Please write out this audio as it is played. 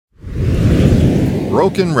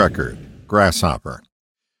Broken record, Grasshopper.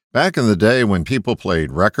 Back in the day when people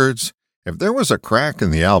played records, if there was a crack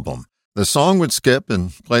in the album, the song would skip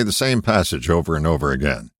and play the same passage over and over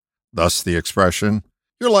again. Thus the expression,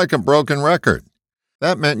 "You're like a broken record."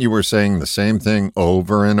 That meant you were saying the same thing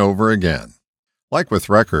over and over again. Like with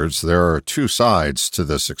records, there are two sides to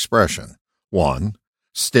this expression. One,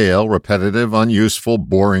 stale, repetitive, unuseful,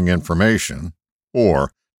 boring information.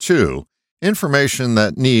 Or two, information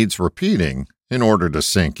that needs repeating in order to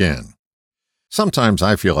sink in. Sometimes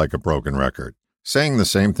I feel like a broken record, saying the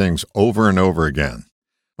same things over and over again.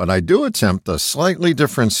 But I do attempt a slightly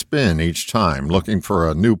different spin each time, looking for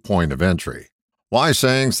a new point of entry. Why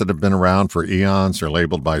sayings that have been around for eons are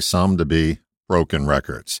labeled by some to be broken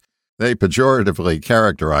records? They pejoratively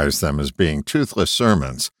characterize them as being toothless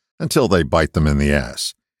sermons until they bite them in the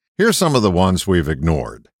ass. Here's some of the ones we've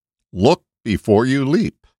ignored. Look before you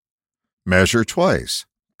leap. Measure twice.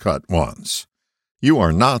 Cut once. You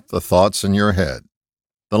are not the thoughts in your head.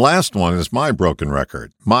 The last one is my broken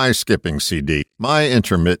record, my skipping CD, my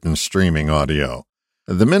intermittent streaming audio.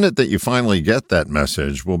 The minute that you finally get that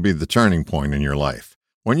message will be the turning point in your life.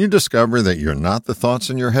 When you discover that you're not the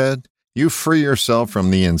thoughts in your head, you free yourself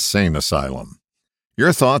from the insane asylum.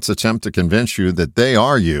 Your thoughts attempt to convince you that they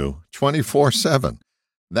are you 24/7.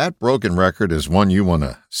 That broken record is one you want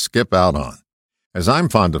to skip out on. As I'm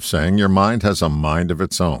fond of saying, your mind has a mind of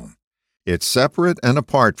its own. It's separate and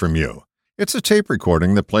apart from you. It's a tape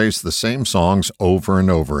recording that plays the same songs over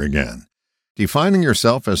and over again. Defining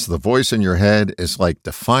yourself as the voice in your head is like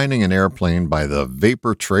defining an airplane by the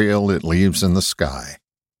vapor trail it leaves in the sky.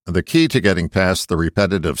 The key to getting past the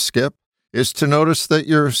repetitive skip is to notice that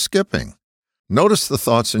you're skipping. Notice the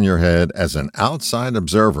thoughts in your head as an outside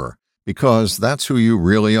observer, because that's who you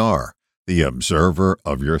really are, the observer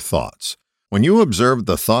of your thoughts. When you observe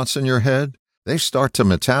the thoughts in your head, they start to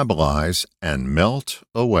metabolize and melt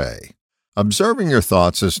away. Observing your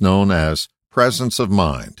thoughts is known as presence of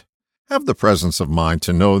mind. Have the presence of mind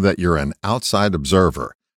to know that you're an outside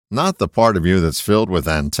observer, not the part of you that's filled with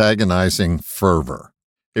antagonizing fervor.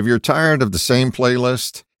 If you're tired of the same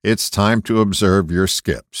playlist, it's time to observe your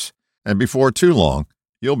skips. And before too long,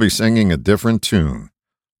 you'll be singing a different tune.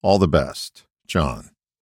 All the best, John.